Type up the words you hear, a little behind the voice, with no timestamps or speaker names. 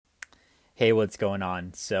Hey, what's going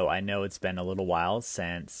on? So I know it's been a little while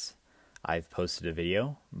since I've posted a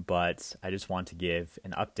video, but I just want to give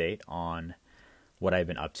an update on what I've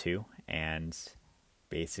been up to and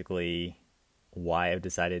basically why I've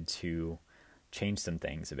decided to change some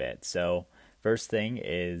things a bit. So, first thing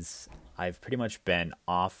is I've pretty much been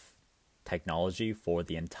off technology for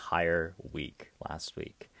the entire week last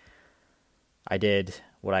week. I did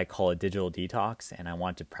what I call a digital detox and I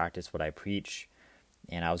want to practice what I preach,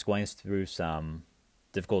 and I was going through some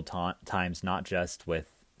difficult times, not just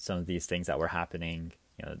with some of these things that were happening.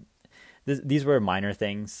 These were minor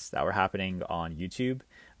things that were happening on YouTube,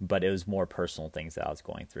 but it was more personal things that I was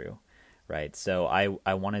going through, right? So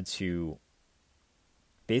I wanted to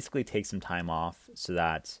basically take some time off so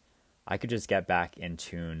that I could just get back in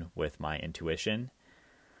tune with my intuition.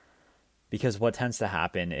 Because what tends to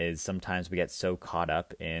happen is sometimes we get so caught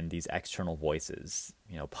up in these external voices,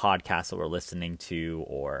 podcasts that we're listening to,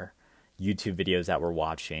 or YouTube videos that we're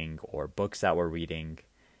watching, or books that we're reading,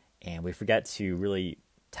 and we forget to really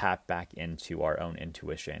tap back into our own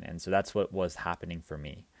intuition. And so that's what was happening for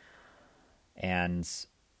me. And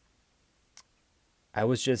I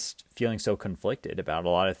was just feeling so conflicted about a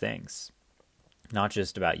lot of things, not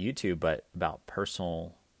just about YouTube, but about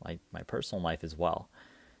my personal life as well.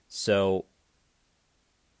 So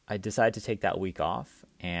I decided to take that week off,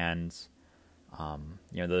 and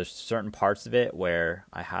there's certain parts of it where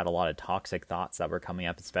I had a lot of toxic thoughts that were coming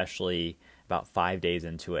up, especially about 5 days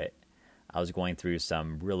into it. I was going through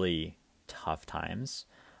some really tough times,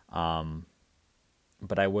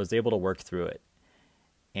 but I was able to work through it.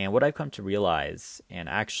 And what I've come to realize, and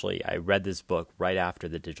actually I read this book right after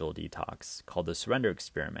the digital detox called The Surrender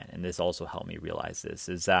Experiment, and this also helped me realize this,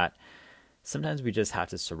 is that sometimes we just have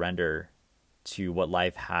to surrender to what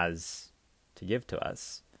life has to give to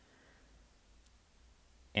us.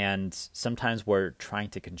 And sometimes we're trying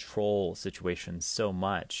to control situations so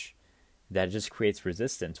much that it just creates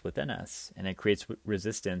resistance within us, and it creates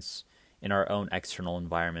resistance in our own external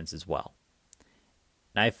environments as well.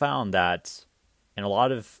 And I found that in a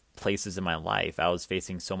lot of places in my life, I was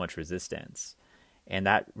facing so much resistance, and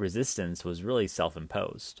that resistance was really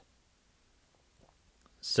self-imposed.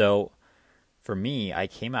 So for me, I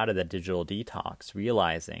came out of the digital detox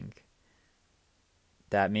realizing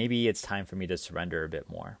that maybe it's time for me to surrender a bit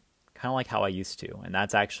more, kind of like how I used to. And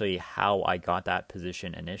that's actually how I got that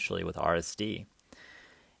position initially with RSD,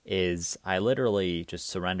 is I literally just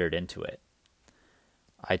surrendered into it.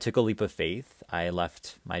 I took a leap of faith. I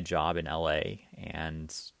left my job in LA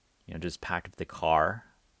and just packed up the car,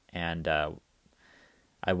 and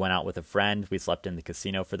I went out with a friend. We slept in the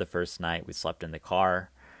casino for the first night. We slept in the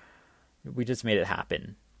car. We just made it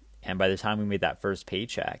happen. And by the time we made that first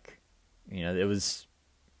paycheck,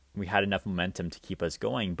 we had enough momentum to keep us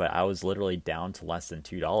going, but I was literally down to less than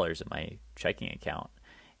 $2 in my checking account.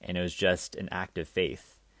 And it was just an act of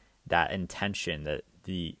faith, that intention,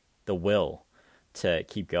 the will to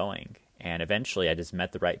keep going. And eventually I just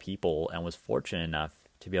met the right people and was fortunate enough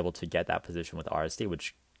to be able to get that position with RSD,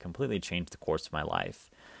 which completely changed the course of my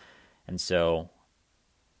life. And so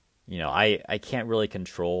I can't really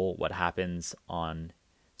control what happens on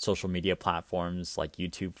social media platforms like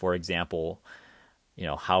YouTube, for example,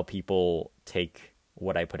 how people take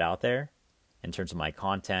what I put out there in terms of my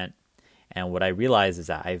content. And what I realize is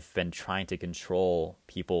that I've been trying to control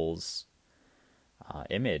people's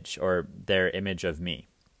image, or their image of me,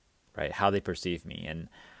 right? How they perceive me. And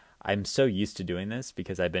I'm so used to doing this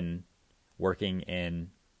because I've been working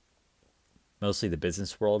in mostly the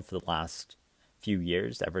business world for the last few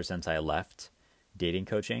years, ever since I left dating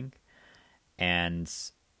coaching. And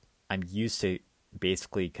I'm used to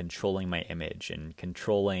basically controlling my image and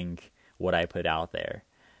controlling what I put out there.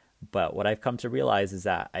 But what I've come to realize is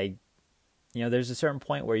that there's a certain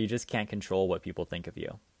point where you just can't control what people think of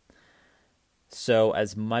you. So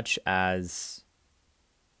as much as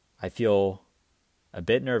I feel a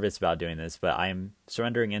bit nervous about doing this, but I'm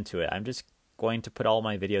surrendering into it, I'm just going to put all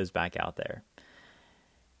my videos back out there.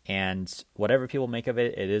 And whatever people make of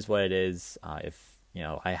it, it is what it is. If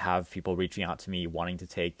I have people reaching out to me wanting to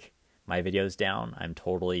take my videos down, I'm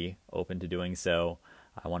totally open to doing so.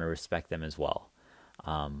 I want to respect them as well,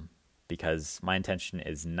 because my intention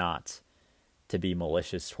is not to be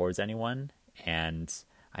malicious towards anyone. And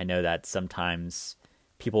I know that sometimes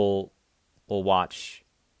people will watch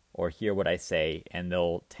or hear what I say and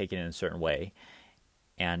they'll take it in a certain way.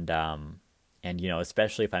 And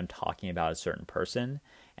especially if I'm talking about a certain person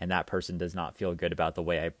and that person does not feel good about the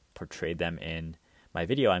way I portrayed them in my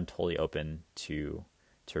video, I'm totally open to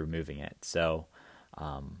removing it. So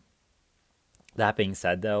that being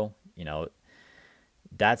said, though,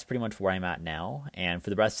 that's pretty much where I'm at now. And for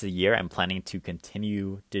the rest of the year, I'm planning to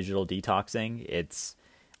continue digital detoxing. It's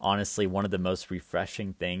honestly one of the most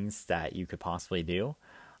refreshing things that you could possibly do.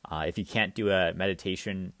 If you can't do a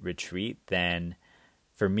meditation retreat, then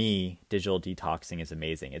for me, digital detoxing is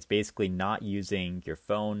amazing. It's basically not using your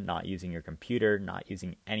phone, not using your computer, not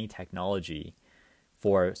using any technology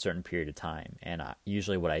for a certain period of time. And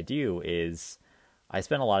usually what I do is I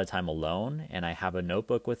spend a lot of time alone, and I have a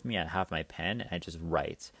notebook with me, I have my pen, and I just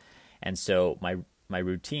write. And so my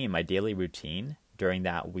routine, my daily routine during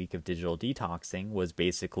that week of digital detoxing was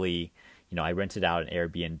basically, I rented out an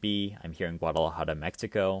Airbnb. I'm here in Guadalajara,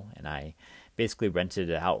 Mexico, and I basically rented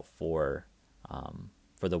it out for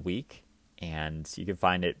the week. And you can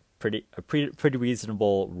find it pretty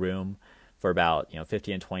reasonable room for about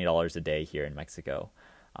 $15 and $20 a day here in Mexico.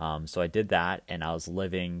 So I did that, and I was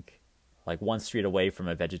living like one street away from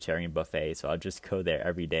a vegetarian buffet. So I'd just go there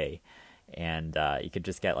every day, and you could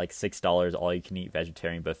just get like $6 all you can eat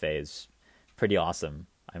vegetarian buffet. Is pretty awesome.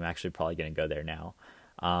 I'm actually probably going to go there now.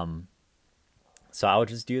 So I would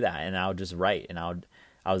just do that, and I would just write, and I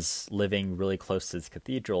was living really close to this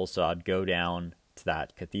cathedral, so I'd go down to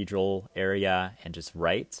that cathedral area and just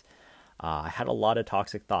write. I had a lot of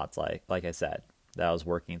toxic thoughts, like I said, that I was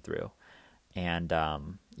working through. And,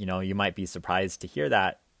 you might be surprised to hear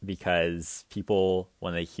that, because people,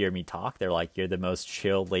 when they hear me talk, they're like, you're the most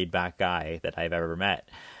chill, laid back guy that I've ever met.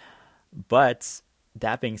 But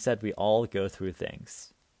that being said, we all go through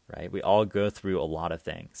things, right? We all go through a lot of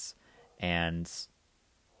things. And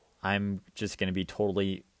I'm just going to be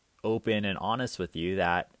totally open and honest with you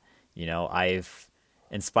that,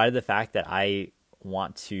 in spite of the fact that I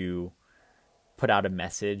want to put out a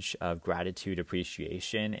message of gratitude,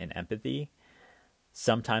 appreciation, and empathy,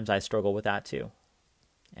 sometimes I struggle with that too.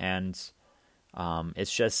 And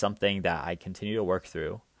it's just something that I continue to work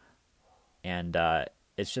through. And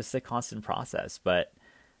it's just a constant process. But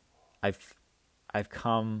I've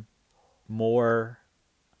come more,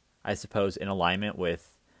 I suppose, in alignment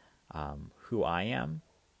with who I am.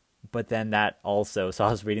 But then that also, so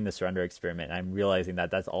I was reading the Surrender Experiment, and I'm realizing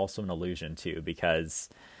that that's also an illusion too, because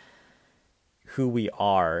who we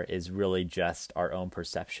are is really just our own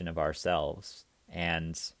perception of ourselves.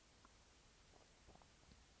 And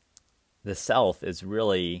the self is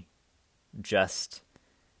really just,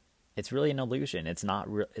 it's really an illusion. It's not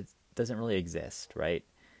real. It doesn't really exist, right?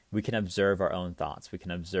 We can observe our own thoughts. We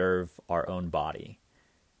can observe our own body,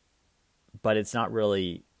 but it's not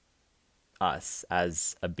really us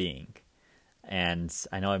as a being. And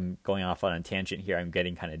I know I'm going off on a tangent here. I'm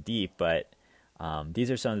getting kind of deep, but these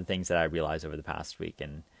are some of the things that I realized over the past week,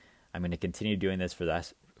 and I'm going to continue doing this for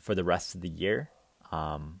the rest of the year.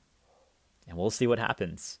 And we'll see what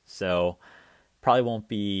happens. So probably won't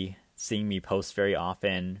be seeing me post very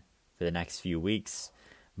often for the next few weeks,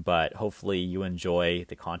 but hopefully you enjoy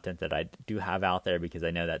the content that I do have out there, because I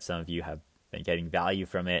know that some of you have been getting value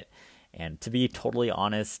from it. And to be totally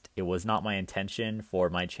honest, it was not my intention for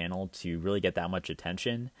my channel to really get that much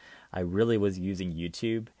attention. I really was using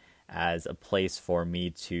YouTube as a place for me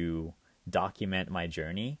to document my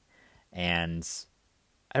journey. And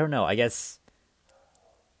I don't know, I guess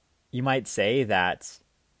you might say that,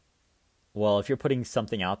 well, if you're putting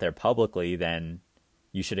something out there publicly, then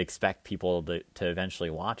you should expect people to eventually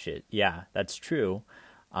watch it. Yeah, that's true.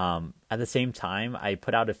 At the same time, I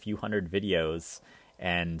put out a few hundred videos,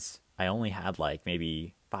 and I only had like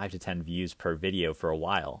maybe 5 to 10 views per video for a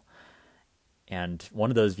while. And one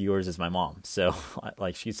of those viewers is my mom. So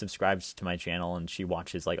like, she subscribes to my channel, and she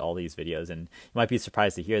watches like all these videos. And you might be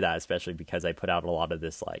surprised to hear that, especially because I put out a lot of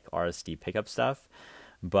this like RSD pickup stuff.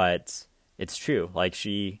 But it's true. Like,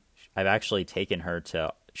 I've actually taken her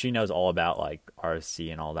to, she knows all about like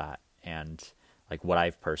RSD and all that, and like what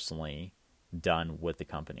I've personally done with the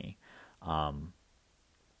company.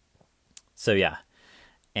 So yeah.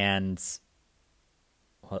 And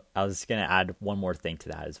I was going to add one more thing to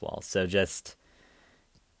that as well. So just,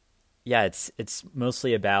 yeah, it's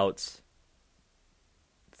mostly about,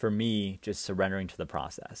 for me, just surrendering to the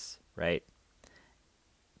process, right?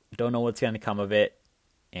 Don't know what's going to come of it.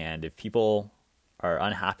 And if people are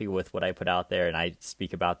unhappy with what I put out there and I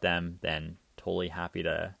speak about them, then totally happy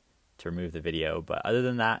to remove the video. But other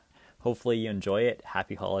than that, hopefully you enjoy it.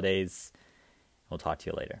 Happy holidays. We'll talk to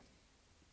you later.